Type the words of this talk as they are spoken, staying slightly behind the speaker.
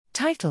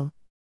Title: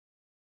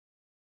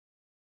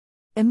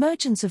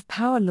 Emergence of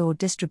Power Law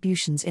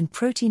Distributions in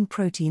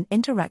Protein-Protein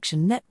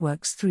Interaction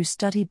Networks Through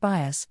Study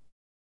Bias.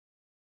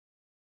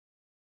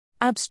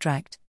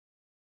 Abstract: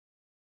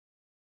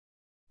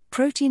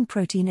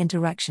 Protein-protein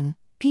interaction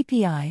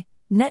 (PPI)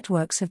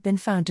 networks have been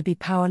found to be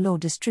power law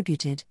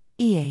distributed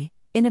 (EA).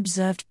 In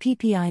observed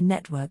PPI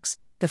networks,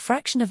 the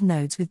fraction of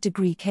nodes with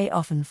degree k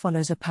often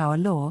follows a power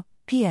law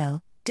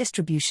 (PL)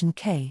 distribution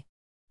k.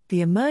 The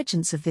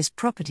emergence of this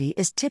property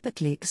is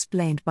typically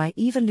explained by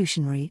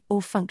evolutionary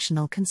or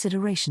functional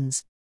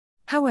considerations.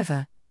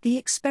 However, the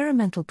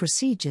experimental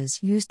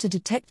procedures used to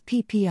detect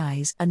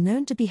PPIs are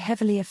known to be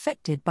heavily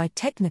affected by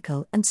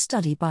technical and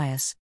study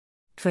bias.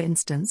 For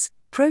instance,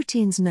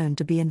 proteins known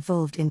to be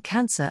involved in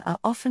cancer are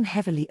often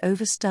heavily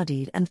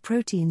overstudied, and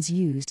proteins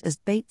used as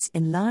baits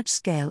in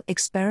large-scale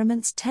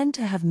experiments tend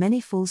to have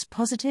many false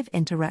positive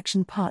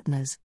interaction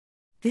partners.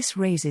 This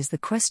raises the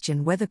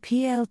question whether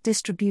PL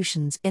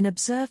distributions in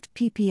observed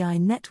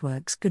PPI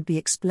networks could be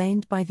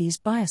explained by these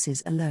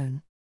biases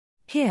alone.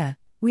 Here,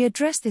 we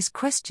address this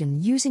question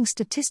using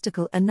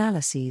statistical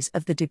analyses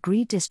of the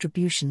degree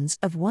distributions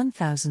of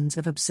 1,000s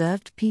of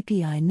observed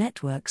PPI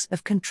networks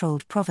of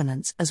controlled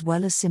provenance as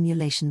well as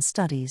simulation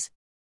studies.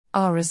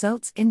 Our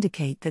results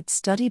indicate that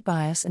study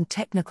bias and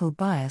technical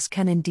bias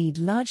can indeed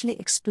largely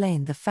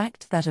explain the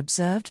fact that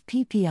observed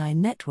PPI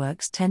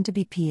networks tend to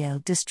be PL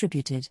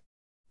distributed.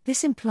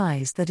 This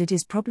implies that it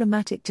is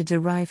problematic to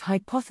derive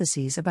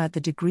hypotheses about the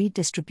degree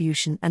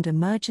distribution and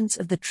emergence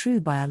of the true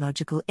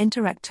biological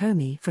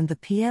interactome from the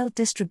PL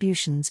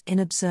distributions in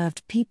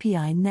observed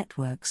PPI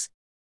networks.